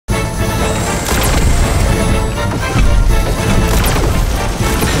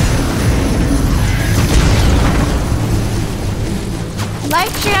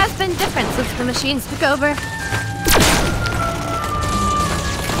different since the machines took over.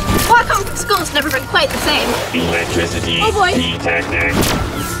 Walk home from school's never been quite the same. Electricity Oh boy. detected.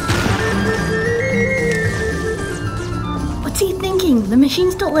 What's he thinking? The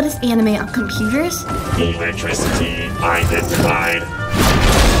machines don't let us animate on computers. Electricity identified.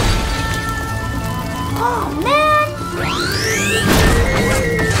 Oh, man!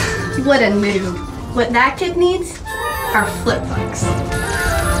 What a noob. What that kid needs are Flipbooks.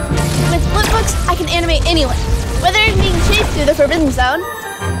 With Flipbooks, I can animate anyone. Whether it's being chased through the Forbidden Zone,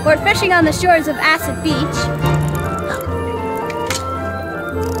 or fishing on the shores of Acid Beach.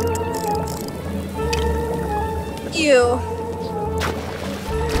 Ew.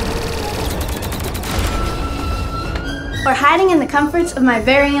 Or hiding in the comforts of my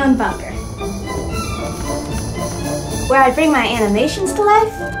very own bunker, where I bring my animations to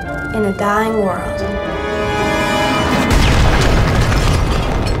life in a dying world.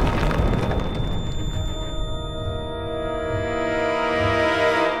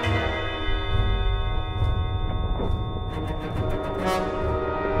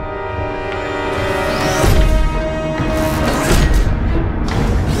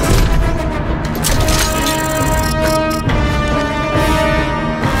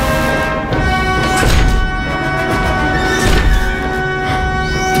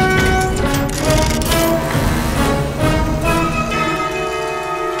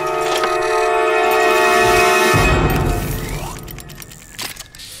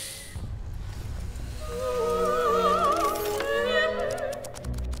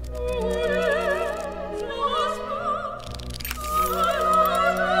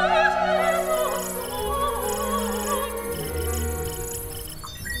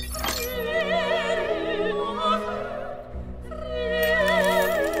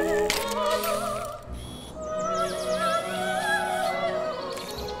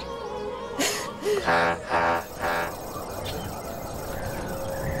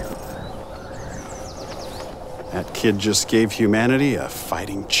 That kid just gave humanity a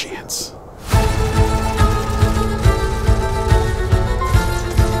fighting chance.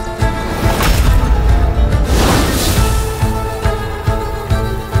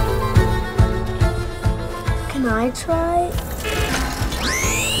 Can I try?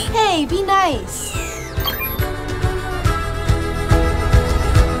 Hey, be nice.